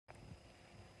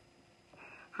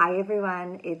Hi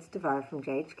everyone, it's Adar from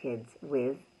JH Kids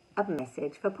with a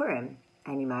message for Purim.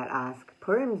 And you might ask,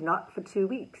 Purim's not for 2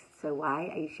 weeks, so why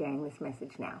are you sharing this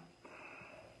message now?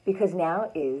 Because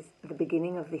now is the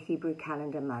beginning of the Hebrew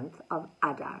calendar month of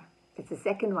Adar. It's the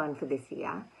second one for this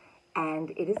year,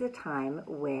 and it is a time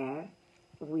where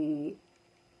we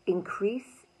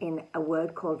increase in a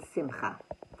word called simcha.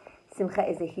 Simcha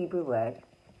is a Hebrew word,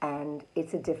 and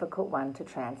it's a difficult one to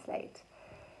translate.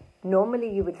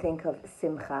 Normally you would think of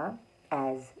simcha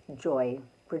as joy,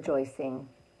 rejoicing,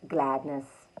 gladness,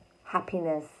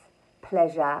 happiness,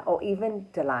 pleasure, or even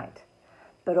delight.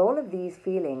 But all of these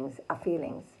feelings are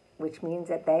feelings, which means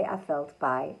that they are felt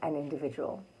by an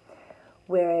individual.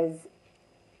 Whereas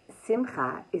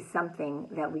simcha is something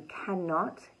that we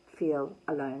cannot feel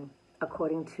alone,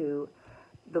 according to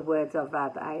the words of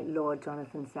Rabbi Lord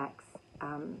Jonathan Sachs,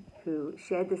 who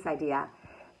shared this idea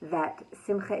that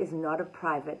simcha is not a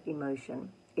private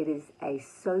emotion. It is a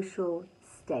social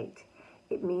state.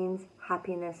 It means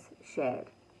happiness shared.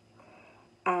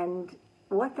 And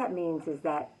what that means is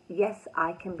that, yes,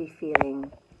 I can be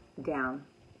feeling down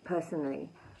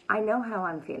personally. I know how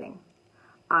I'm feeling.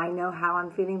 I know how I'm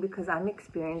feeling because I'm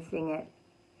experiencing it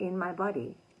in my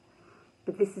body.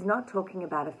 But this is not talking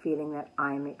about a feeling that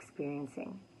I'm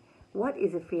experiencing. What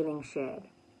is a feeling shared?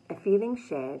 A feeling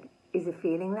shared is a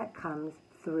feeling that comes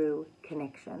through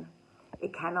connection.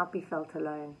 It cannot be felt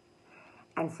alone.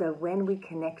 And so when we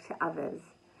connect to others,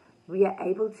 we are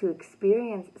able to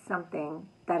experience something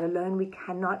that alone we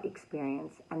cannot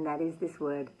experience, and that is this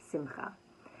word simcha.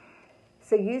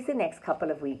 So use the next couple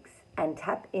of weeks and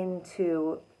tap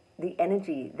into the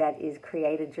energy that is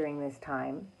created during this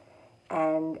time,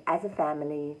 and as a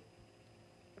family,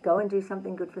 go and do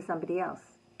something good for somebody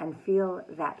else and feel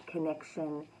that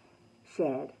connection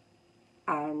shared.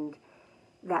 And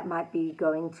that might be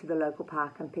going to the local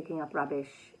park and picking up rubbish.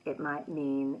 It might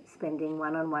mean spending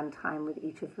one-on-one time with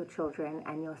each of your children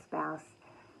and your spouse.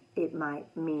 It might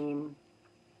mean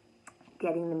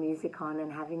getting the music on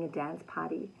and having a dance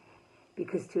party.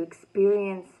 Because to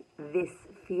experience this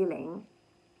feeling,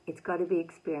 it's got to be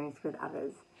experienced with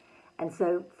others. And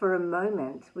so for a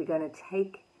moment, we're going to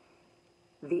take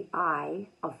the I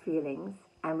of feelings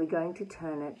and we're going to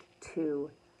turn it to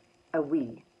a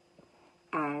we.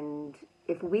 And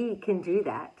if we can do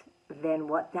that, then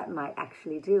what that might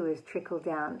actually do is trickle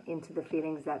down into the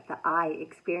feelings that the I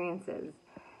experiences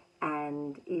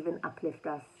and even uplift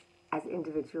us as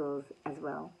individuals as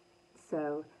well.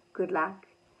 So good luck.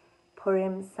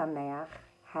 Purim Sameach.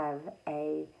 Have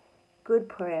a good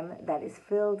Purim that is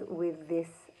filled with this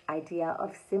idea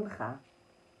of simcha,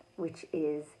 which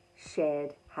is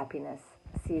shared happiness.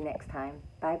 See you next time.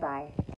 Bye-bye.